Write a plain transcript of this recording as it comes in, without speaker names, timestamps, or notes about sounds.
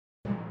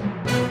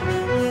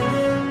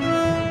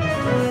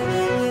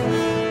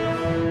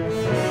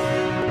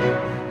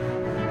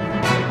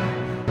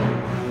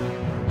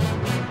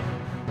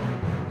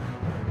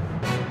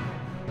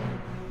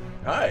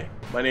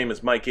my name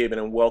is Mike Aben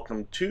and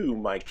welcome to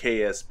my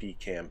KSP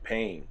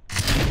campaign.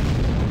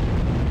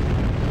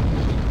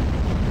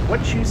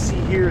 What you see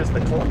here is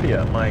the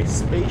Columbia, my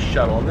space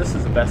shuttle, and this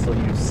is a vessel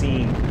you've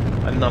seen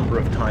a number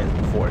of times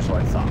before, so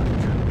I thought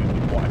we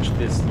would watch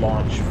this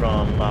launch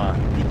from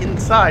the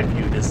inside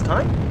view this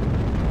time.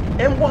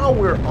 And while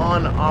we're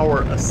on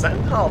our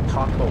ascent, I'll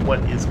talk about what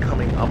is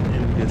coming up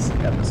in this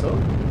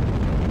episode.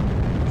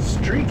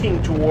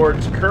 Streaking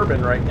towards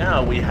Kerbin right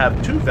now, we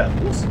have two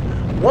vessels.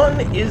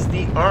 One is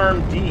the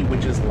Arm D,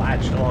 which is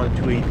latched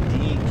onto a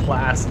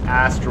D-class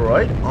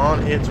asteroid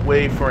on its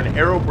way for an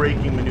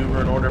aerobraking maneuver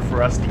in order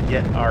for us to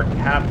get our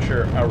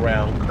capture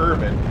around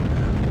Kerbin.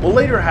 We'll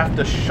later have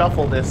to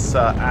shuffle this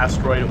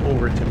asteroid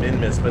over to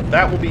Minmus, but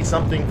that will be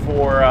something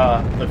for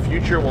the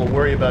future. We'll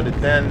worry about it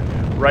then.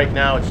 Right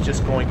now, it's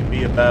just going to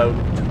be about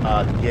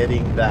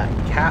getting that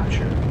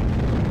capture.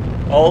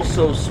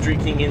 Also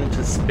streaking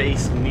into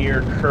space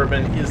near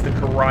Kerbin is the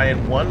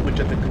Kerion 1, which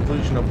at the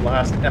conclusion of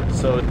last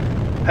episode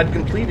had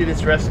completed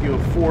its rescue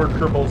of 4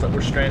 Kerbals that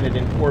were stranded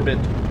in orbit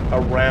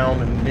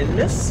around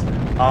Minmus.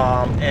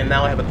 And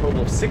now I have a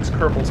total of 6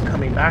 Kerbals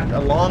coming back,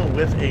 along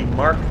with a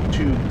Mark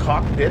II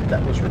cockpit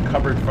that was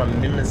recovered from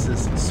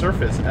Minmus's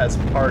surface as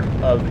part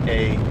of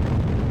a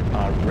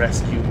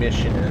rescue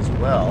mission as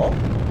well.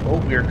 Oh,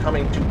 we are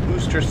coming to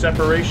booster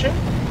separation.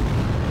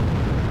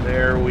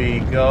 There we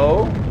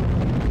go.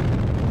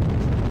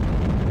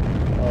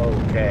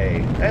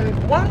 Okay,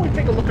 and why don't we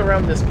take a look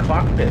around this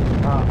cockpit?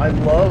 I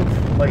love,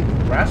 like,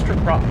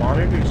 raster crop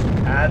monitors,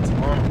 adds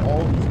on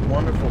all these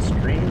wonderful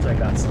screens. I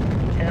got some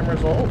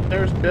cameras. Oh,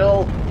 there's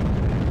Bill.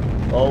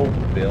 Oh,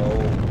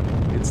 Bill.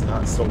 It's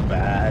not so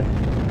bad.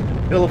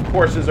 Bill, of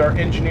course, is our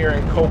engineer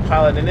and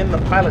co-pilot, and in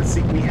the pilot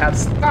seat we have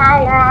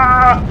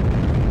Stella!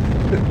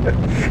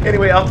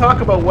 Anyway, I'll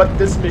talk about what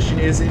this mission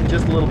is in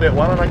just a little bit.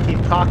 Why don't I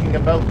keep talking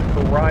about the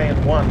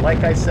Kerion 1?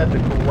 Like I said, the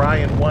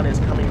Kerion 1 is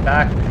coming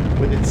back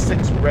with its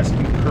 6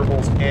 rescue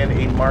Kerbals and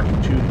a Mark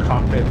II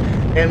cockpit.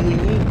 And we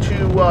need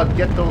to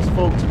get those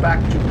folks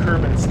back to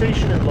Kerbin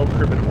Station in low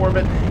Kerbin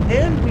orbit,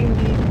 and we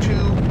need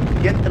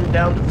to get them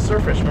down to the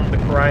surface. Remember,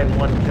 the Kerion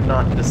 1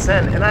 cannot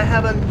descend, and I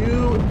have a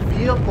new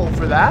vehicle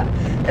for that.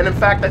 And in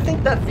fact, I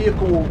think that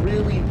vehicle will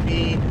really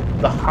be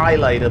the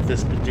highlight of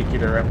this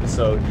particular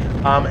episode,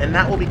 and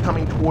that will be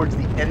coming towards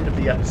the end of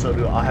the episode.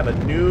 I'll have a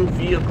new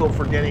vehicle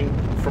for getting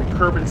from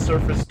Kerbin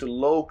surface to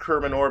low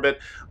Kerbin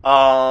orbit.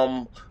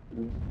 I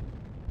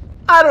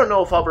don't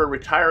know if I'll be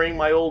retiring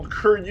my old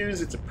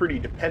Kerion. It's a pretty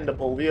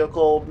dependable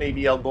vehicle.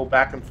 Maybe I'll go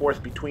back and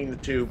forth between the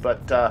two,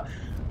 but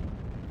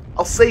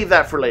I'll save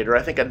that for later.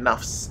 I think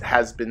enough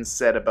has been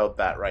said about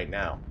that right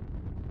now.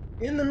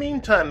 In the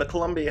meantime, the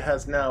Columbia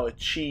has now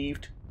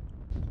achieved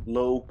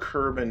low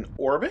Kerbin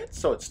orbit,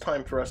 so it's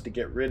time for us to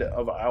get rid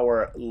of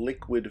our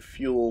liquid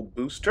fuel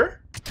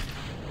booster.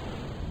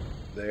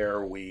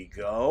 There we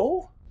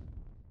go.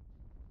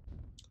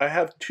 I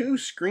have 2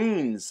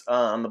 screens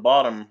on the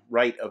bottom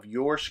right of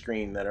your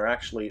screen that are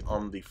actually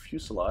on the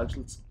fuselage.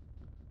 Let's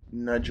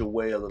nudge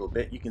away a little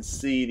bit. You can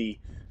see the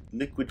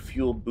liquid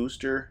fuel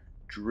booster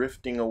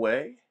drifting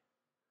away.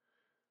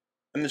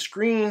 And the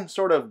screen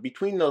sort of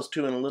between those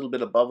two and a little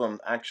bit above them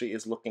actually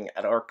is looking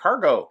at our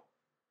cargo,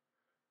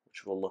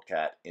 which we'll look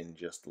at in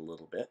just a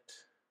little bit.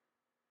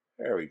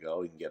 There we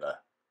go. We can get a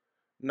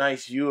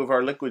nice view of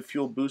our liquid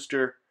fuel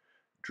booster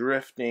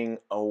drifting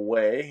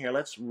away. Here,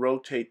 let's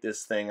rotate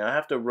this thing. I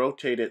have to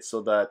rotate it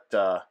so that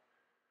the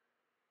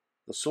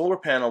solar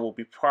panel will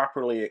be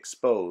properly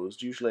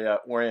exposed. Usually I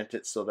orient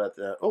it so that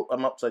oh,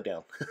 I'm upside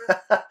down.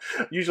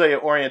 Usually I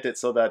orient it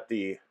so that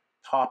the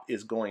top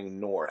is going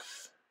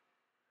north.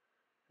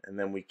 And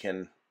then we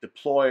can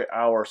deploy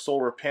our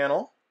solar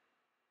panel.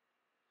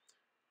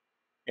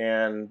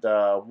 And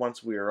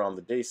once we are on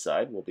the day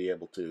side, we'll be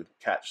able to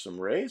catch some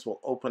rays.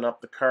 We'll open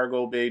up the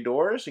cargo bay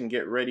doors and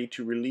get ready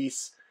to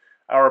release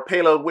our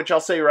payload, which I'll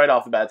say right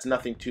off the bat, it's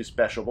nothing too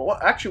special.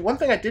 But actually, one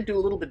thing I did do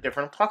a little bit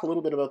different, I'll talk a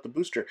little bit about the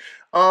booster.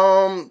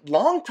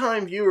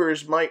 Long-time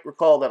viewers might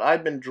recall that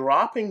I've been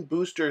dropping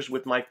boosters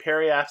with my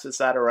periapsis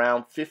at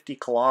around 50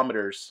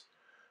 kilometers.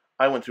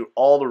 I went through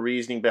all the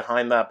reasoning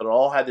behind that, but it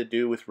all had to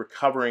do with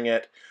recovering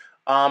it.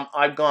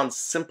 I've gone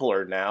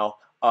simpler now.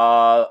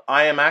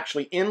 I am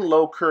actually in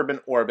low Kerbin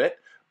orbit,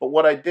 but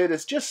what I did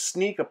is just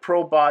sneak a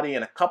probe body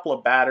and a couple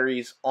of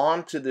batteries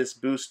onto this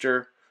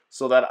booster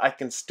so that I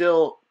can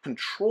still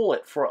control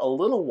it for a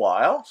little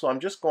while. So I'm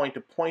just going to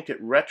point it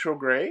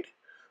retrograde.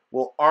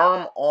 We'll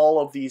arm all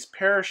of these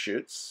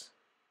parachutes,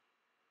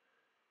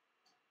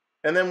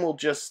 and then we'll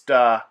just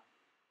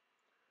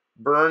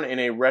burn in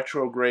a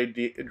retrograde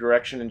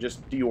direction and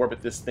just deorbit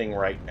this thing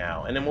right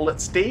now. And then we'll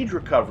let stage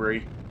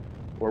recovery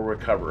or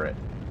recover it.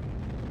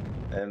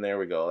 And there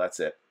we go, that's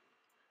it.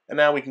 And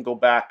now we can go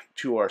back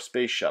to our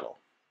space shuttle.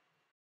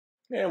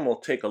 And we'll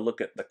take a look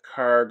at the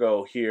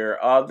cargo here.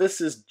 This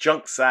is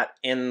JunkSat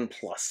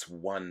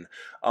N+1.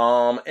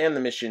 And the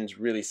mission's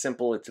really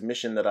simple. It's a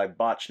mission that I've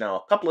botched now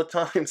a couple of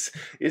times,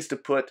 is to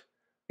put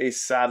a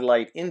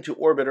satellite into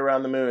orbit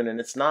around the moon. And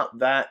it's not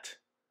that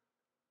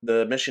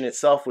the mission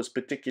itself was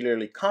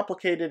particularly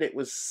complicated. It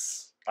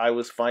was I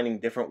was finding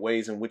different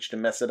ways in which to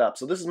mess it up.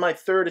 So this is my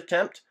third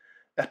attempt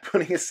at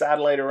putting a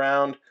satellite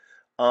around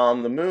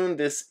the moon.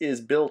 This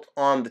is built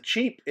on the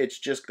cheap. It's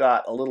just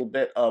got a little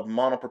bit of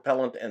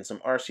monopropellant and some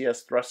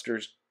RCS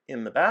thrusters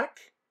in the back.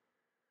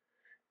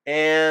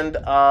 And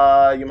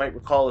you might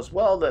recall as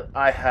well that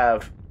I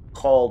have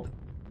called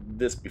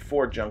this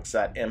before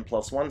JunkSat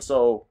M+1,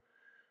 so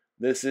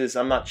this is,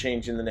 I'm not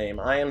changing the name.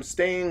 I am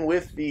staying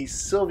with the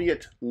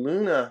Soviet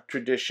Luna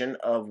tradition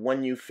of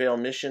when you fail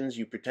missions,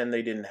 you pretend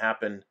they didn't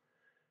happen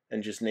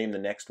and just name the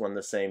next one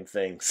the same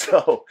thing.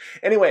 So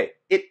anyway,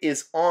 it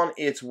is on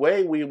its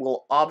way. We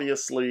will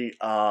obviously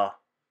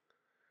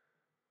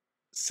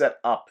set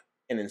up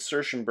an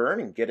insertion burn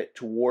and get it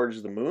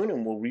towards the moon,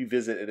 and we'll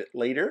revisit it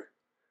later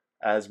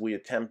as we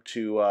attempt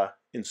to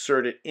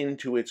insert it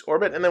into its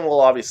orbit. And then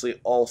we'll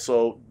obviously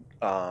also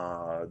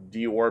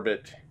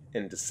deorbit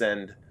and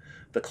descend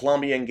the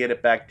Columbia and get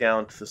it back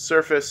down to the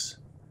surface.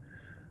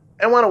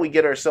 And why don't we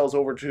get ourselves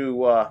over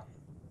to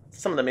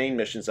some of the main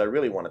missions I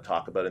really want to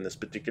talk about in this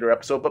particular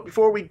episode. But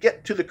before we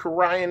get to the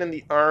Kerion and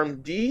the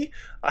RMD,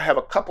 I have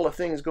a couple of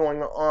things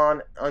going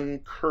on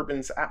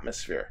Kerbin's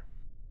atmosphere.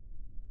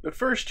 The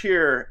first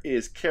here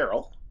is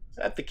Carol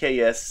at the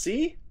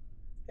KSC,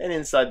 and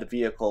inside the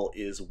vehicle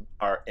is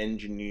our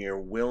engineer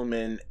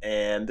Willman,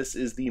 and this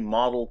is the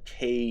Model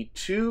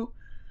K2.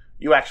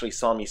 You actually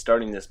saw me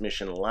starting this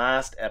mission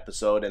last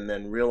episode and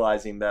then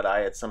realizing that I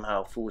had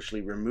somehow foolishly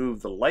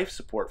removed the life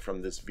support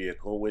from this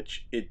vehicle,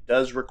 which it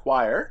does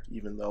require,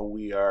 even though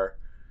we are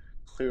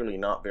clearly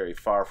not very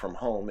far from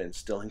home and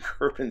still in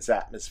Kerbin's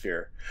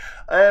atmosphere.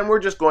 And we're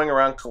just going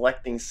around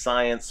collecting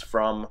science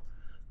from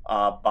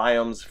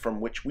biomes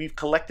from which we've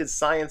collected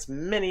science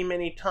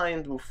many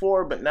times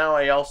before, but now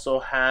I also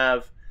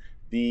have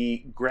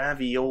the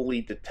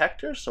gravioli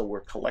detector, so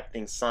we're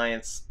collecting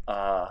science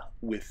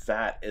with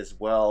that as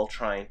well,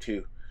 trying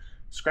to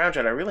scrounge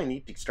out. I really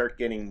need to start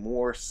getting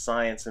more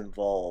science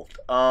involved.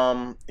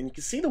 And you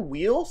can see the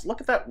wheels.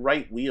 Look at that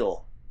right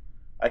wheel.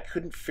 I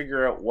couldn't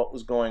figure out what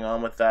was going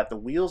on with that. The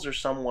wheels are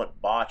somewhat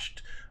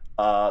botched.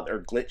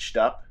 They're glitched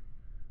up.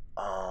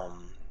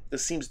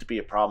 This seems to be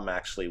a problem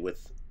actually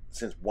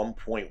since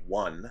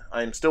 1.1.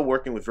 I'm still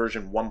working with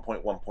version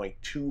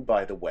 1.1.2,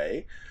 by the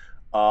way.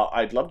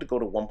 I'd love to go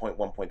to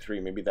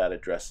 1.1.3. Maybe that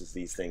addresses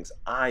these things.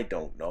 I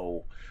don't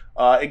know.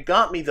 It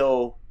got me,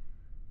 though,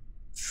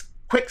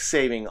 quick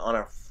saving on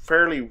a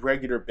fairly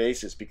regular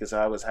basis because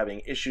I was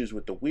having issues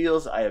with the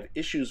wheels. I have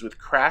issues with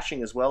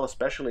crashing as well,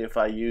 especially if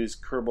I use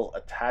Kerbal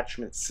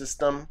Attachment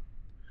System.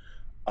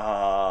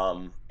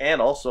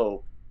 And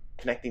also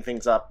connecting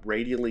things up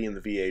radially in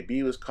the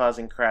VAB was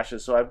causing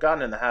crashes. So I've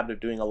gotten in the habit of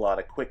doing a lot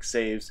of quick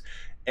saves.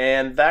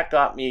 And that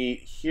got me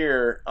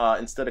here,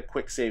 instead of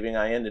quick saving,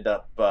 I ended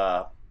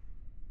up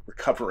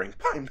recovering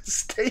by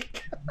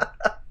mistake.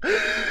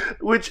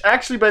 Which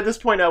actually, by this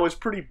point, I was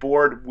pretty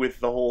bored with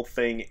the whole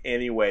thing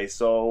anyway.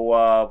 So,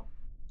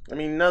 I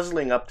mean,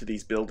 nuzzling up to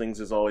these buildings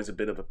is always a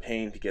bit of a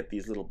pain to get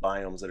these little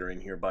biomes that are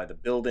in here by the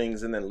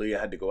buildings. And then Leah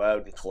had to go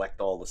out and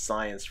collect all the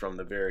science from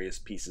the various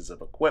pieces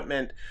of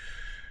equipment.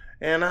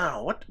 And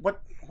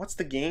what's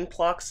the game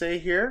clock say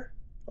here?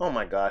 Oh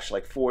my gosh,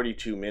 like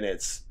 42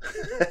 minutes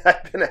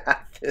I've been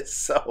at this,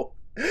 so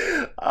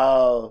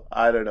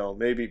I don't know.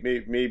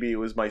 Maybe it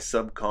was my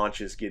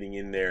subconscious getting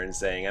in there and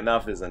saying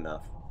enough is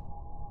enough.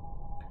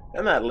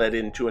 And that led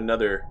into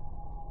another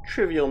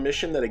trivial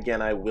mission that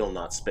again I will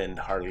not spend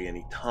hardly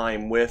any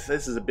time with.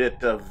 This is a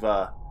bit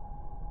of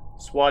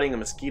swatting a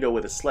mosquito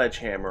with a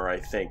sledgehammer, I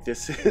think.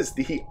 This is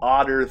the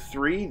Otter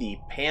 3, the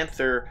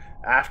Panther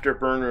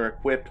afterburner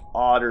equipped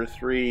Otter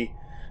 3,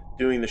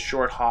 doing the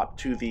short hop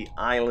to the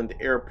island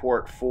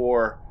airport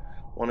for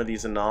one of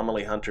these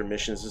anomaly hunter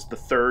missions. This is the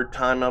third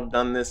time I've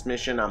done this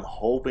mission. I'm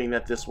hoping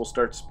that this will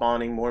start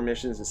spawning more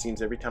missions. It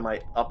seems every time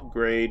I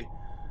upgrade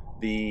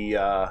the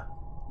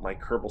my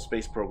Kerbal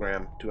Space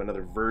Program to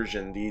another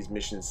version, these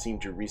missions seem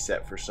to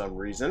reset for some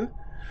reason.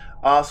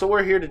 So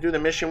we're here to do the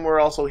mission. We're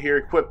also here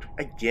equipped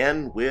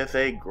again with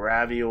a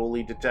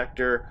gravioli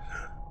detector.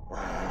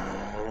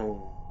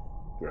 Oh,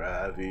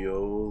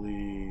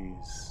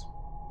 graviolis.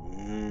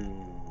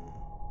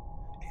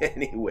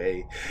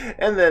 Anyway,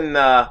 and then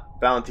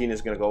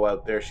Valentina's going to go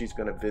out there. She's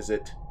going to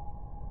visit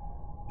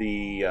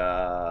the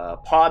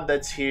pod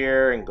that's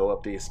here and go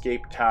up the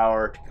escape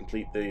tower to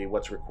complete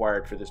what's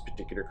required for this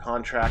particular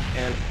contract.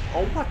 And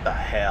oh, what the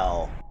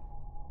hell?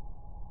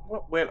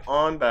 What went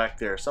on back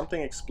there?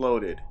 Something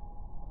exploded.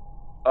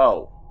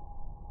 Oh.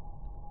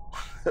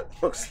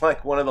 Looks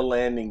like one of the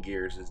landing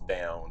gears is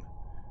down.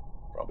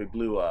 Probably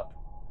blew up.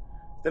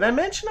 Did I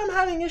mention I'm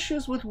having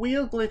issues with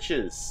wheel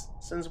glitches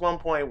since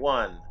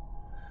 1.1?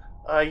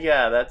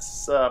 Yeah,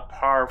 that's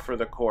par for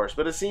the course.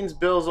 But it seems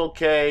Bill's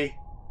okay,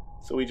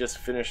 so we just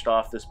finished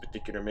off this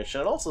particular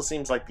mission. It also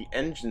seems like the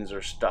engines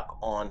are stuck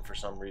on for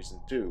some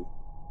reason, too.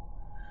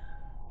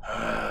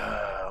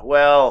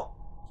 Well,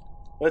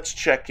 let's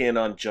check in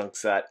on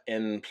JunkSat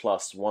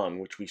N+1,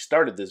 which we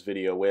started this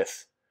video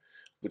with,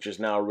 which is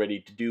now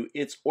ready to do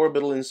its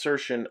orbital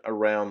insertion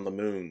around the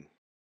moon.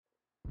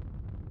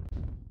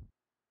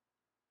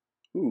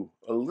 Ooh,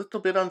 a little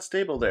bit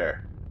unstable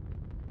there.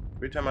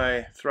 Every time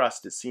I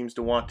thrust, it seems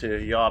to want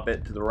to yaw a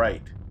bit to the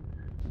right.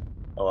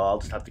 Oh, well, I'll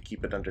just have to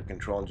keep it under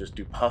control and just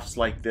do puffs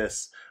like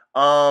this.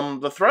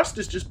 The thrust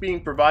is just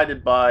being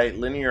provided by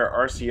linear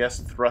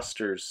RCS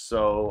thrusters,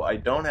 so I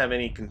don't have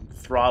any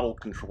throttle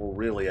control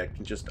really.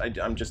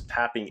 I'm just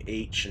tapping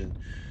H, and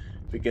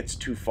if it gets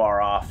too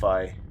far off,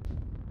 I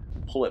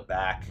pull it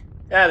back.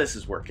 Yeah, this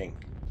is working.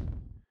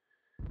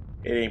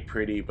 It ain't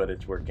pretty, but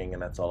it's working,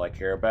 and that's all I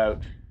care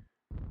about.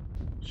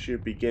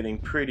 Should be getting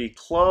pretty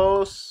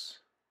close.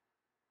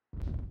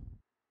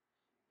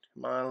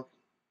 Come on.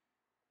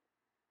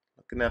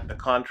 Looking at the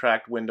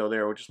contract window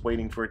there, we're just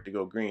waiting for it to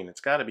go green. It's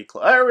got to be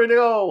close. There we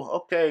go.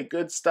 Okay,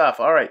 good stuff.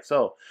 All right,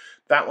 so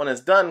that one is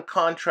done.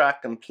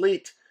 Contract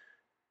complete.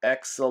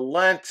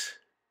 Excellent.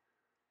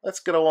 Let's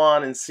go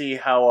on and see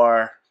how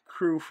our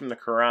crew from the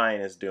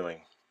Kerion is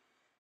doing.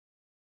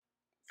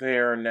 They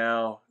are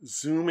now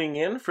zooming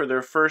in for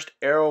their first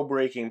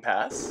aerobraking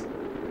pass.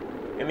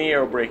 And the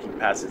aerobraking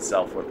pass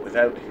itself went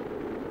without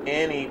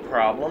any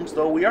problems,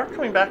 though we are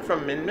coming back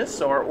from Minmus,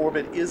 so our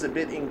orbit is a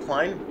bit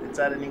inclined. It's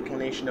at an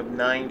inclination of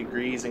 9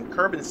 degrees, and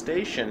Kerbin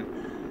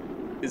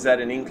Station is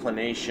at an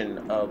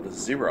inclination of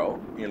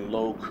 0 in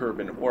low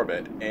Kerbin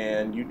orbit,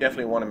 and you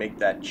definitely want to make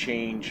that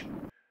change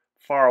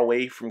far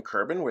away from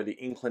Kerbin, where the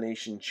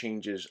inclination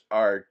changes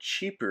are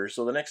cheaper.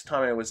 So the next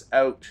time I was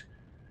out,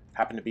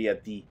 happened to be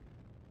at the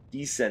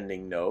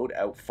descending node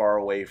out far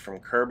away from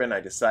Kerbin, I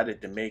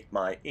decided to make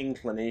my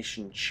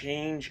inclination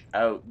change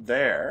out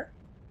there.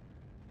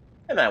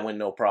 And that went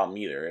no problem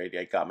either.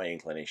 I got my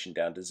inclination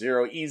down to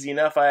 0. Easy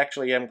enough. I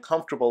actually am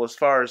comfortable as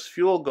far as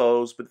fuel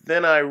goes, but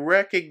then I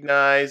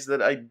recognize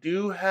that I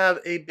do have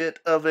a bit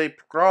of a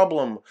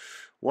problem.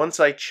 Once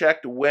I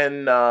checked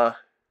when the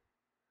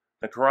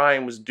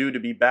Kerion was due to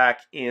be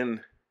back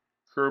in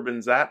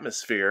Kerbin's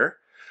atmosphere,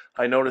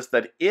 I noticed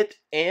that it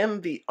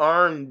and the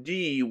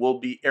R&D will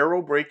be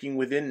aerobraking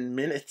within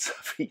minutes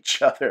of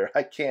each other.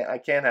 I can't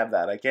have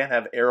that. I can't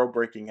have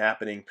aerobraking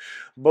happening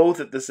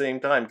both at the same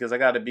time, because I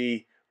got to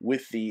be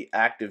with the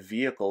active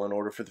vehicle in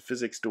order for the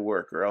physics to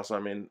work, or else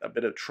I'm in a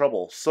bit of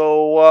trouble.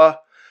 So I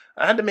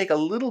had to make a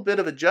little bit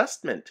of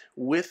adjustment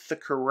with the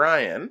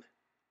Kerion.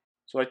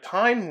 So I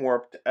time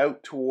warped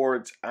out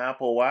towards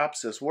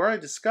Apoapsis, where I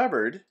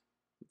discovered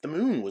the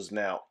moon was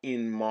now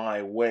in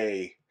my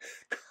way,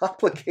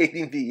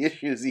 complicating the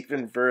issues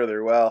even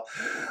further. Well,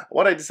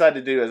 what I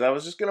decided to do is I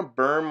was just going to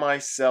burn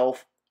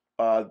myself,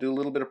 do a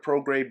little bit of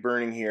prograde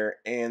burning here,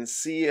 and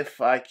see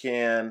if I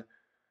can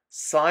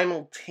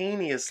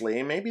simultaneously,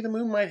 and maybe the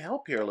moon might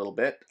help here a little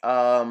bit,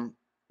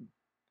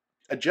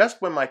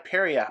 adjust when my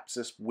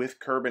periapsis with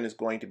Kerbin is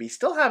going to be,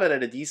 still have it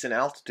at a decent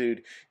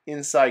altitude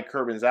inside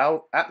Kerbin's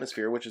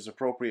atmosphere, which is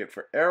appropriate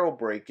for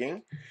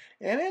aerobraking,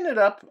 and ended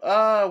up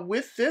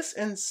with this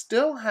and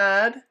still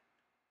had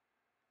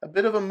a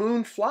bit of a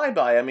moon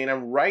flyby. I mean,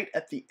 I'm right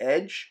at the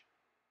edge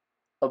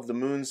of the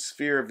moon's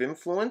sphere of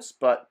influence,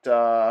 but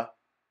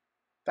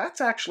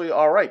that's actually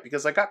all right,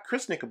 because I got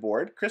Krisnik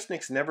aboard.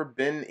 Krisnik's never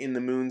been in the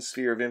moon's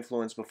sphere of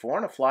influence before,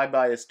 and a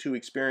flyby is 2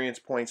 experience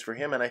points for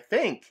him. And I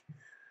think,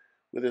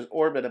 with his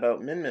orbit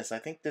about Minmus, I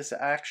think this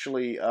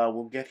actually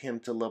will get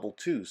him to level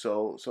 2.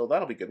 So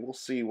that'll be good. We'll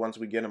see once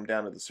we get him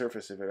down to the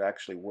surface if it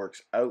actually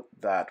works out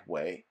that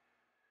way.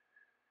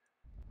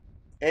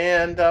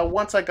 And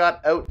once I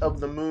got out of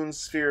the moon's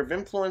sphere of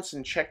influence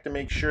and checked to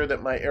make sure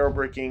that my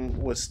aerobraking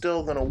was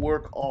still going to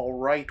work all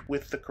right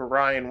with the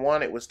Kerion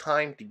 1, it was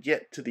time to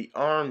get to the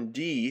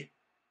R&D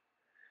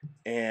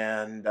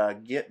and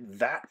get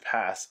that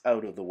pass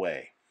out of the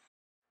way.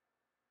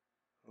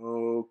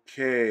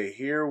 Okay,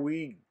 here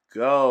we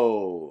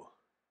go.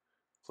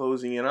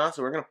 Closing in on,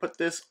 so we're going to put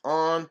this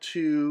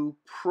onto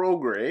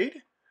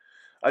prograde.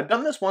 I've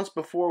done this once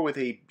before with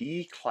a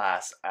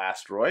B-class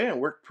asteroid, and it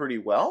worked pretty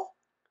well.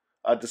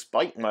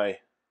 Despite my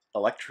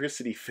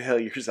electricity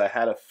failures, I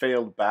had a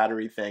failed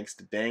battery thanks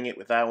to dang it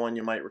with that one,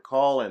 you might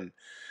recall, and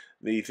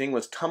the thing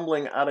was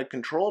tumbling out of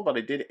control, but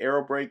I did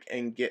aerobrake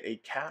and get a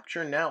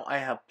capture. Now I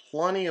have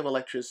plenty of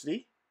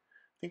electricity.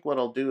 I think what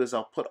I'll do is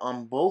I'll put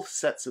on both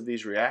sets of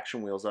these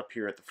reaction wheels up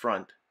here at the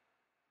front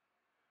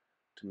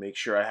to make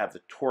sure I have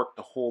the torque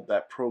to hold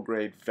that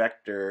prograde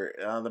vector.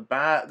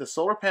 The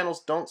solar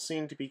panels don't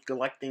seem to be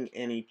collecting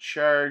any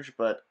charge,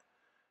 but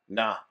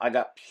nah, I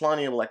got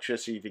plenty of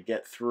electricity to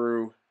get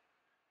through.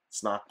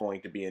 It's not going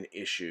to be an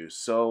issue.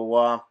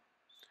 So,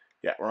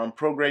 yeah, we're on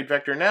prograde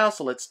vector now,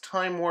 so let's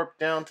time warp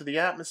down to the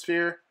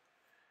atmosphere.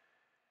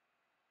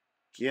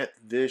 Get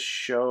this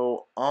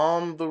show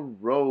on the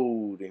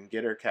road and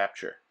get our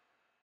capture.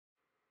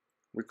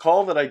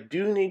 Recall that I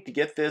do need to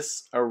get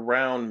this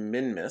around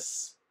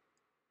Minmus,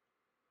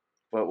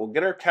 but we'll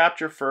get our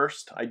capture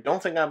first. I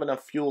don't think I have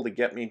enough fuel to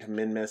get me to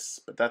Minmus,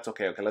 but that's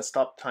okay. Okay, let's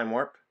stop time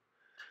warp.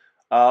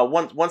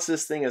 Once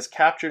this thing is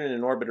captured in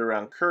an orbit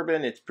around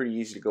Kerbin, it's pretty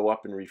easy to go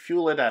up and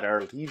refuel it at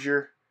our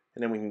leisure,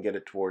 and then we can get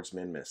it towards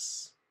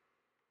Minmus.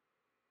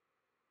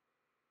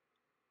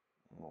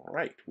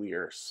 Alright, we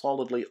are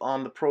solidly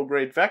on the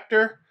prograde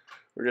vector.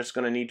 We're just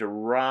going to need to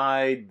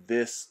ride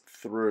this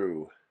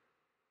through.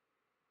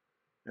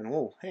 And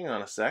whoa, hang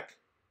on a sec.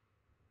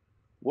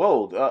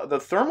 Whoa, the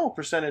thermal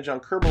percentage on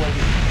Kerbal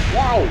Engine.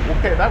 Wow,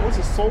 okay, that was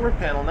a solar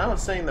panel. Now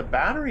it's saying the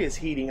battery is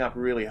heating up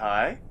really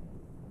high.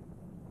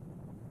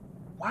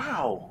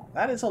 Wow,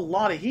 that is a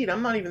lot of heat.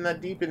 I'm not even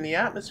that deep in the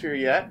atmosphere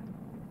yet.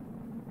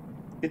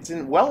 It's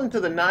well into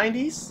the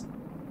 90s.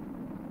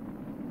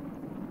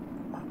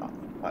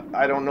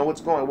 I don't know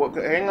what's going on.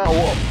 Hang on.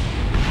 Whoa.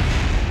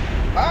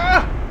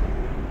 Ah!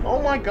 Oh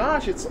my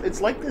gosh,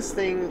 it's like this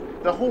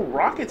thing, the whole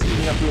rocket's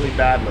heating up really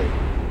badly.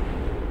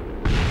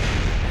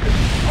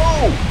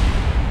 Oh!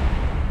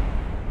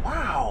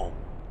 Wow.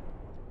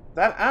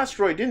 That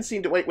asteroid didn't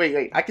seem to...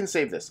 Wait. I can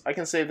save this.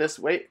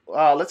 Wait,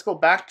 let's go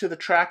back to the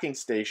tracking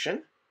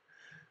station.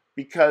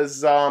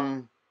 Because,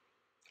 I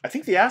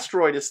think the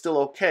asteroid is still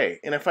okay.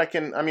 And if I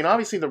can... I mean,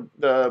 obviously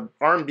the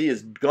RMD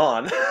is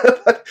gone.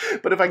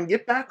 but if I can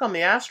get back on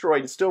the asteroid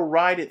and still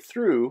ride it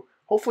through...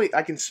 Hopefully,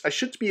 I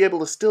should be able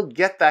to still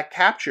get that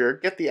capture,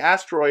 get the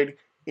asteroid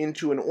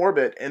into an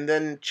orbit, and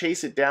then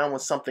chase it down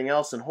with something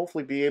else, and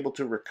hopefully be able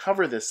to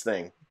recover this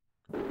thing.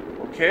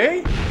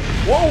 Okay?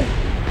 Whoa!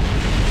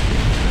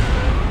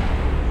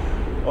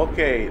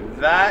 Okay,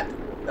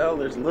 oh,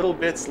 there's little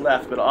bits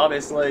left, but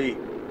obviously,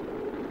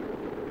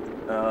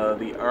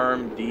 the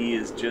RMD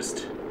is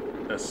just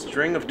a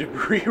string of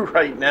debris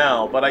right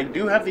now. But I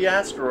do have the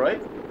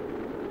asteroid,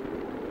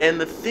 and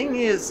the thing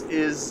is,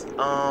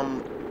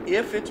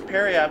 if its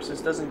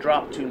periapsis doesn't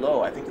drop too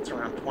low, I think it's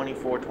around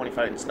 24,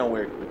 25, it's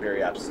nowhere the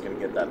periapsis is going to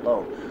get that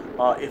low.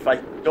 If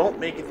I don't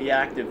make it the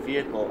active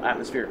vehicle,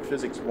 atmospheric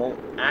physics won't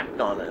act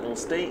on it. It'll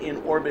stay in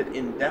orbit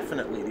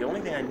indefinitely. The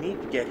only thing I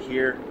need to get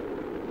here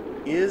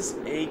is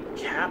a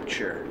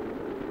capture.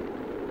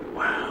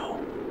 Wow.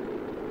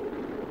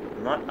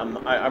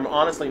 I'm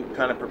honestly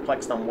kind of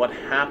perplexed on what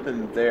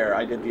happened there.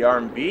 I did the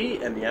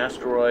RMB, and the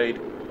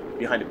asteroid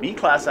behind a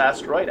B-class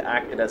asteroid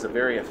acted as a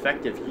very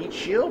effective heat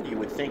shield. You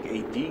would think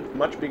a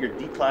much bigger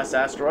D-class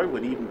asteroid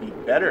would even be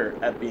better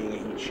at being a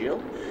heat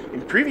shield.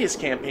 In previous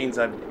campaigns,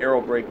 I've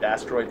aerobraked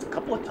asteroids a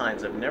couple of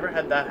times. I've never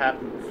had that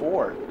happen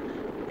before.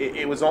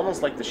 It was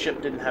almost like the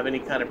ship didn't have any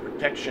kind of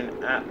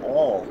protection at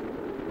all.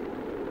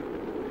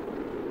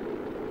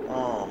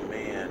 Oh,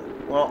 man.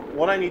 Well,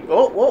 what I need...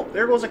 Oh, whoa,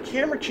 there goes a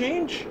camera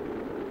change.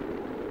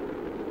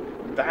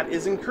 That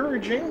is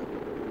encouraging.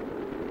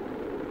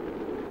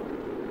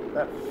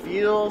 That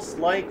feels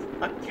like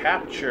a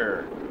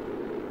capture.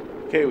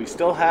 Okay, we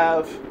still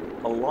have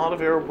a lot of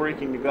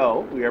aerobraking to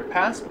go. We are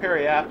past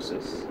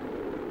periapsis.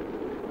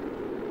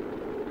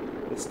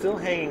 It's still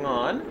hanging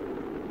on.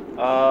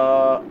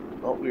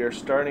 Oh, we are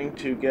starting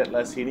to get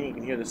less heating. You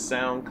can hear the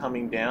sound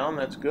coming down.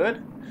 That's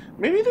good.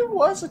 Maybe there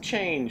was a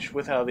change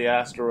with how the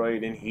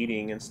asteroid and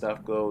heating and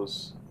stuff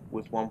goes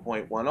with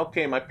 1.1.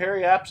 Okay, my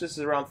periapsis is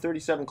around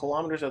 37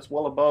 kilometers. That's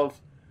well above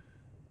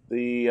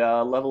the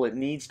level it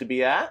needs to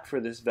be at for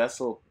this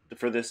vessel,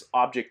 for this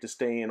object to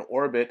stay in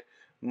orbit.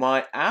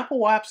 My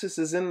apoapsis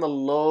is in the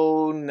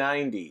low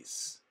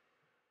 90s.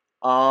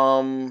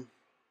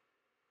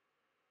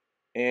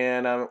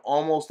 And I'm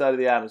almost out of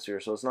the atmosphere,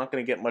 so it's not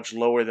going to get much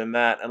lower than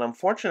that. And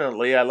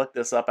unfortunately, I looked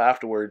this up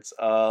afterwards.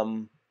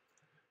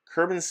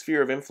 Kerbin's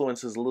sphere of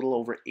influence is a little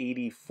over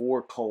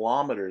 84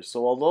 kilometers.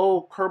 So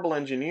although Kerbal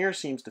Engineer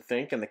seems to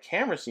think, and the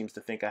camera seems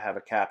to think I have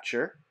a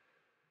capture,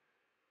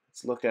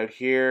 let's look out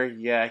here.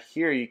 Yeah,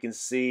 here you can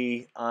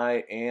see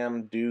I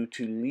am due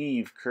to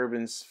leave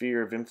Kerbin's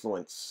sphere of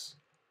influence.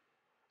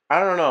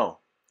 I don't know.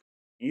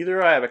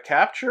 Either I have a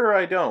capture or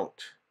I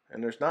don't.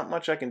 And there's not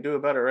much I can do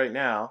about it right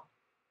now.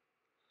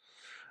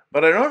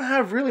 But I don't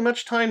have really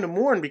much time to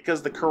mourn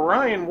because the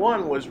Kerion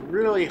 1 was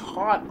really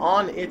hot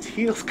on its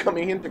heels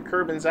coming into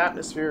Kerbin's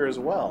atmosphere as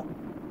well.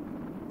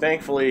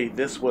 Thankfully,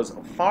 this was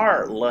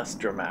far less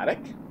dramatic.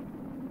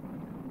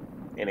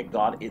 And it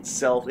got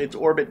its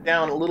orbit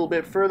down a little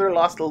bit further,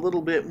 lost a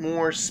little bit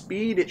more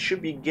speed. It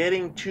should be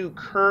getting to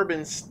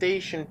Kerbin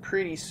Station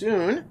pretty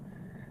soon.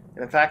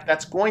 And in fact,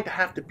 that's going to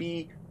have to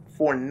be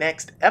for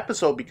next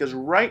episode because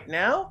right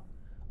now,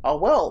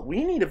 well,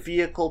 we need a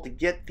vehicle to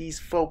get these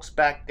folks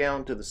back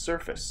down to the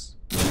surface.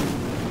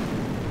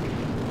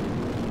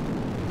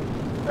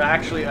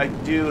 Actually, I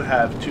do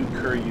have 2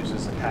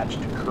 Kerions attached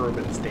to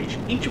Kerbin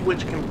Station, each of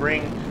which can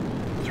bring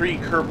 3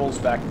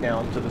 Kerbals back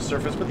down to the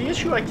surface. But the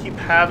issue I keep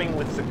having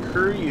with the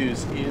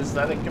Kerions is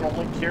that it can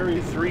only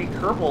carry 3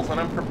 Kerbals, and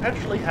I'm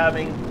perpetually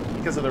having,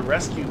 because of the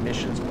rescue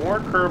missions,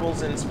 more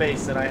Kerbals in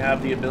space than I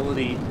have the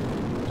ability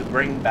to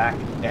bring back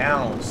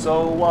down.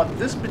 So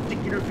this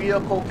particular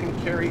vehicle can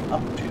carry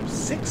up to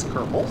 6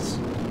 Kerbals,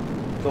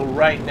 though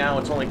right now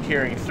it's only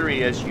carrying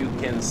 3. As you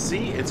can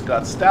see, it's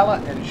got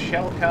Stella and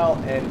Shellcow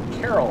and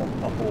Carol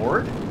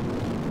aboard.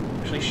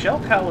 Actually,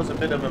 Shellcow was a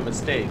bit of a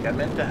mistake. I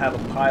meant to have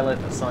a pilot,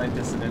 a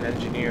scientist, and an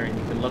engineer, and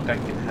you can look, I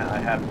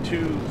have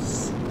 2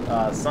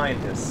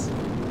 scientists.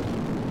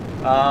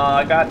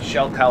 I got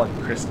Shellcow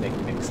and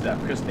Kristnik mixed up.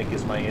 Kristnik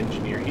is my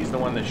engineer. He's the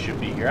one that should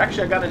be here.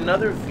 Actually, I got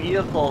another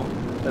vehicle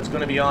that's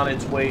going to be on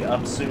its way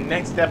up soon,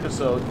 next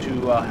episode,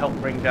 to help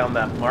bring down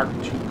that Mark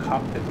II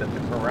cockpit that the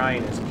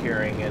Kerion is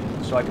carrying,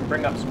 and so I can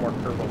bring up some more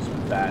Kerbals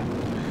with that.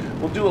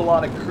 We'll do a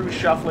lot of crew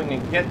shuffling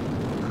and get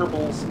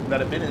Kerbals that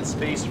have been in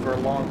space for a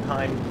long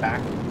time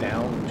back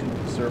down to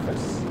the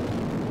surface.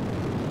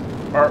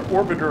 Our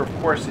orbiter,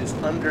 of course, is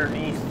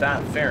underneath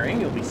that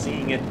fairing. You'll be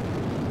seeing it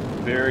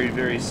very,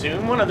 very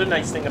soon. One other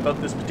nice thing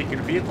about this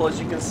particular vehicle, as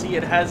you can see,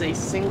 it has a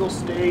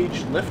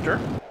single-stage lifter.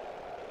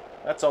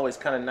 That's always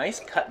kind of nice,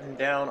 cutting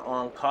down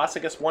on costs.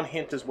 I guess one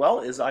hint as well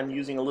is I'm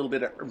using a little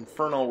bit of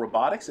infernal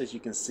robotics. As you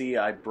can see,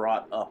 I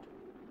brought up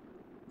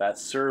that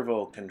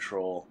servo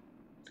control.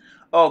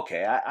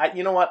 Okay,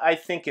 you know what? I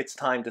think it's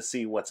time to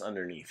see what's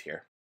underneath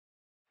here.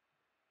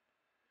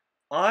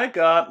 I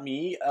got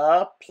me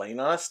a plane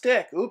on a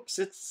stick. Oops,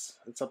 it's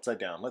upside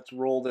down. Let's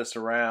roll this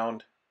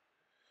around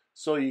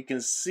so you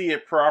can see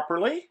it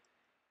properly.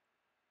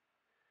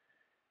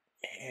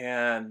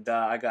 And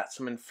I got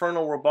some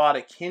infernal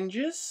robotic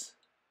hinges.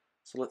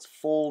 So let's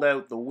fold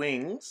out the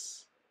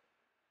wings.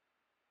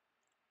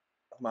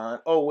 Come on.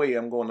 Oh, wait,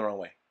 I'm going the wrong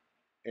way.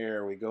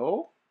 There we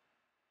go.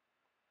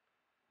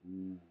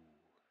 Ooh.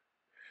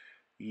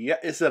 Yeah,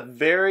 it's a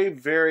very,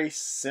 very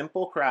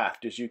simple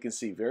craft, as you can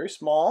see. Very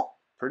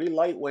small, pretty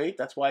lightweight.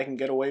 That's why I can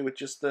get away with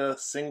just the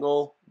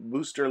single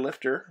booster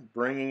lifter,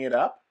 bringing it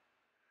up.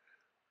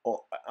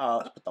 Oh,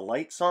 let's put the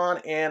lights on,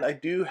 and I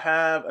do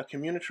have a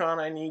Communitron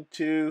I need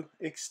to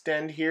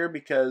extend here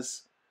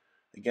because,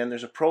 again,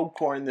 there's a probe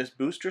core in this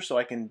booster, so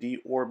I can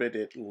deorbit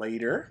it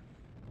later.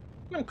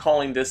 I'm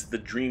calling this the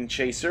Dream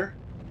Chaser,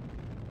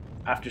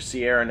 after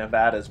Sierra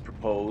Nevada's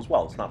proposed.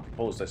 Well, it's not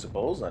proposed, I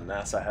suppose, and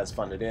NASA has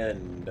funded it,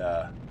 and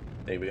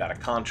they've got a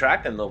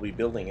contract, and they'll be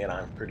building it,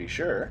 I'm pretty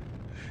sure.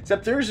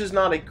 Except theirs is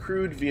not a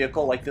crewed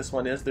vehicle like this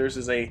one is. Theirs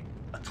is a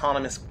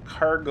autonomous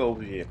cargo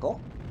vehicle.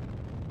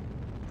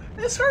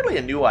 It's hardly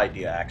a new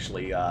idea,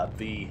 actually.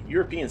 The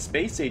European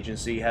Space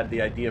Agency had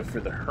the idea for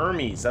the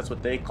Hermes. That's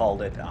what they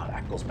called it. Oh,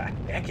 that goes back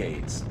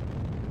decades.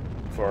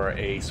 For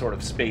a sort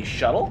of space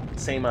shuttle.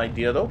 Same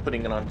idea, though,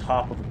 putting it on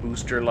top of a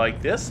booster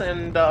like this.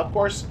 And, of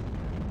course,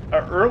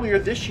 earlier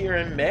this year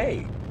in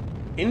May,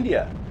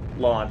 India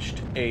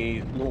launched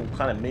a little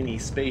kind of mini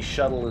space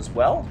shuttle as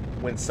well.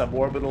 Went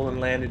suborbital and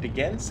landed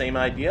again. Same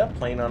idea,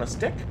 plane on a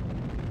stick.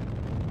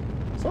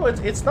 So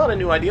it's not a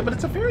new idea, but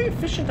it's a very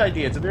efficient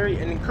idea. It's a very,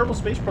 and in Kerbal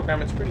Space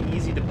Program, it's pretty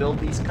easy to build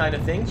these kind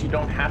of things. You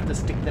don't have to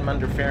stick them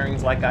under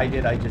fairings like I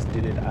did. I just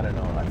did it, I don't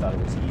know, I thought it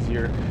was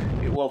easier.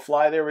 It will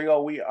fly. There we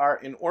go. We are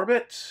in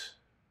orbit.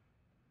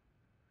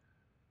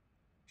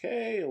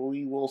 Okay,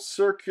 we will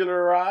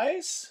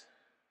circularize.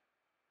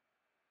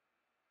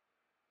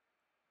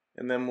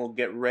 And then we'll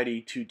get ready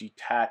to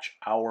detach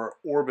our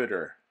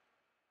orbiter.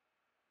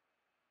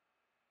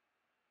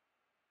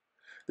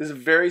 This is a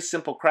very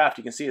simple craft.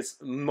 You can see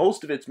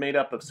most of it's made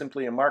up of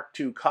simply a Mark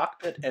II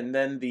cockpit and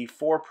then the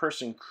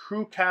 4-person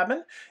crew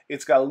cabin.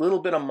 It's got a little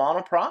bit of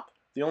monoprop.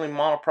 The only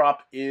monoprop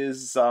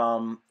is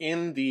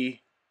in the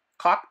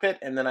cockpit,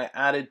 and then I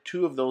added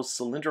 2 of those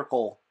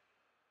cylindrical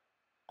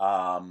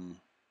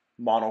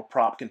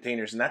monoprop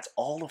containers, and that's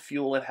all the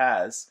fuel it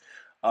has.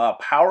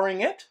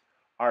 Powering it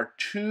are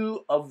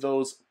 2 of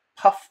those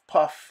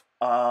puff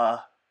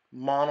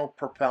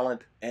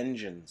monopropellant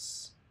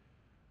engines.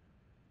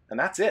 And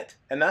that's it.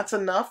 And that's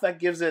enough. That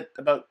gives it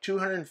about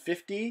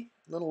 250,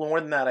 a little more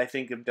than that, I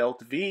think, of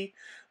Delta V.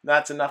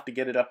 That's enough to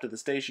get it up to the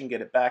station,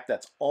 get it back.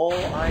 That's all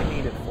I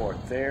need it for.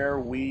 There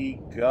we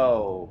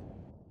go.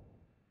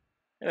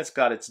 And it's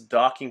got its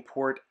docking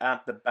port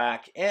at the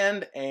back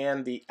end,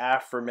 and the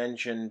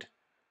aforementioned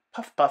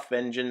puff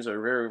engines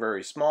are very,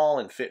 very small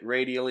and fit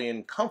radially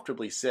and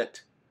comfortably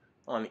sit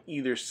on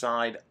either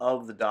side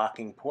of the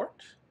docking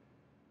port.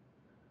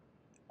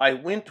 I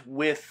went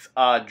with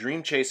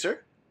Dream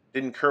Chaser.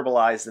 Didn't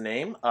Kerbalize the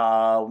name.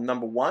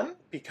 Number 1,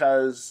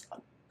 because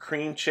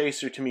Cream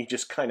Chaser to me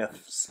just kind of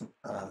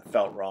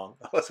felt wrong.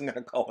 I wasn't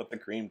going to call it the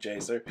Cream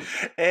Chaser.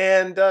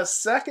 And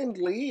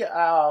secondly,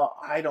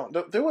 I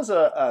don't. There was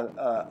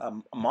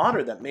a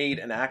modder that made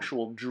an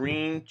actual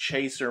Dream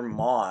Chaser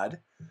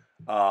mod,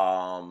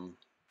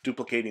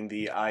 duplicating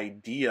the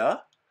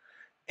idea,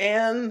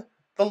 and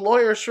the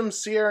lawyers from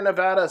Sierra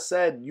Nevada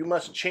said you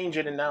must change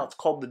it, and now it's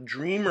called the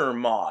Dreamer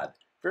mod.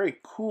 Very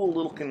cool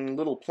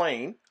little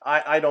plane.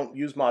 I don't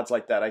use mods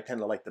like that. I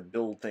tend to like to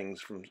build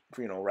things from,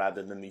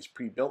 rather than these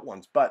pre-built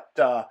ones. But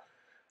that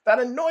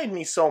annoyed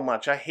me so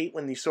much. I hate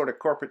when these sort of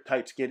corporate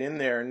types get in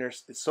there and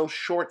it's so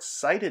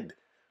short-sighted.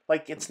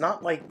 Like, it's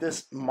not like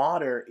this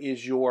modder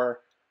is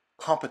your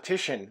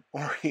competition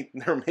or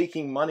they're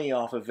making money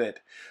off of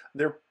it.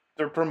 They're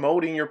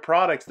promoting your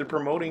products. They're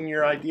promoting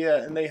your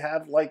idea, and they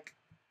have, like,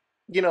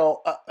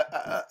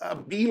 a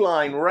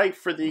beeline right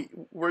for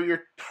where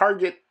your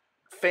target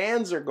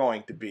fans are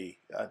going to be.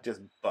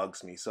 Just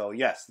bugs me. So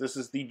yes, this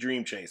is the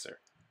Dream Chaser.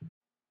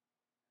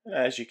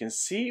 As you can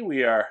see,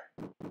 we are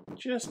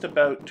just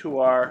about to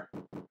our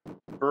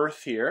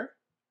berth here.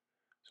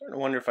 Starting to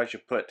wonder if I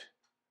should put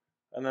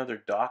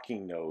another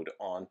docking node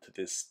onto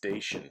this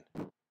station.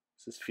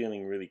 This is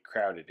feeling really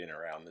crowded in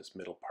around this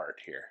middle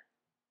part here.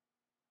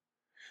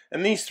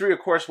 And these 3, of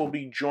course, will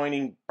be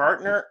joining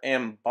Bartner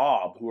and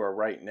Bob, who are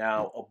right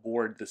now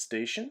aboard the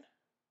station.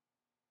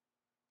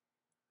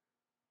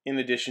 in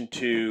addition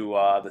to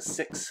the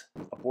 6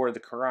 aboard the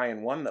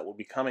Kerion 1 that will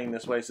be coming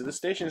this way. So this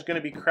station is going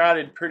to be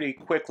crowded pretty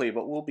quickly,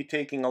 but we'll be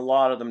taking a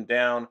lot of them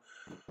down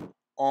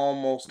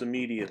almost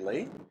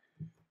immediately.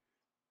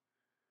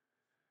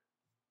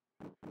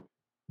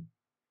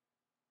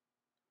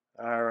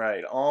 All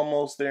right,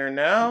 almost there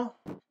now.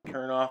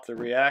 Turn off the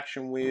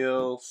reaction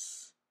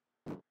wheels.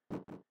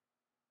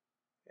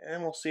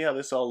 And we'll see how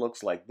this all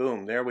looks like.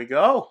 Boom, there we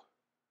go.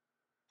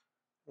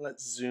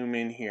 Let's zoom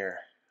in here.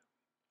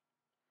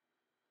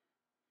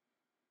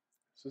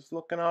 This is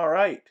looking all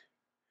right.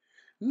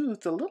 Ooh,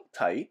 it's a little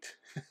tight.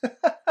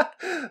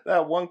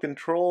 That one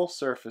control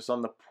surface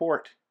on the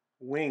port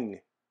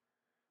wing.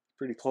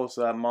 Pretty close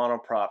to that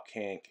monoprop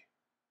tank.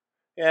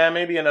 Yeah,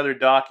 maybe another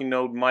docking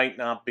node might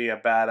not be a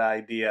bad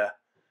idea.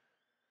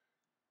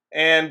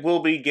 And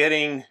we'll be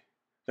getting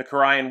the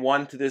Kerion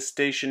 1 to this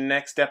station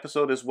next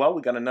episode as well.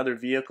 We got another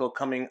vehicle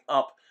coming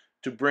up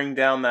to bring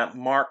down that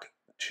Mark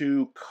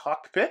II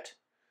cockpit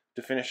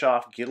to finish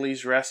off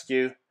Gilly's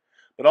rescue.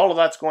 But all of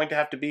that's going to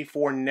have to be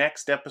for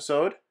next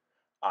episode.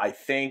 I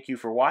thank you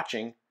for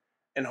watching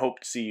and hope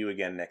to see you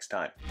again next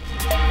time.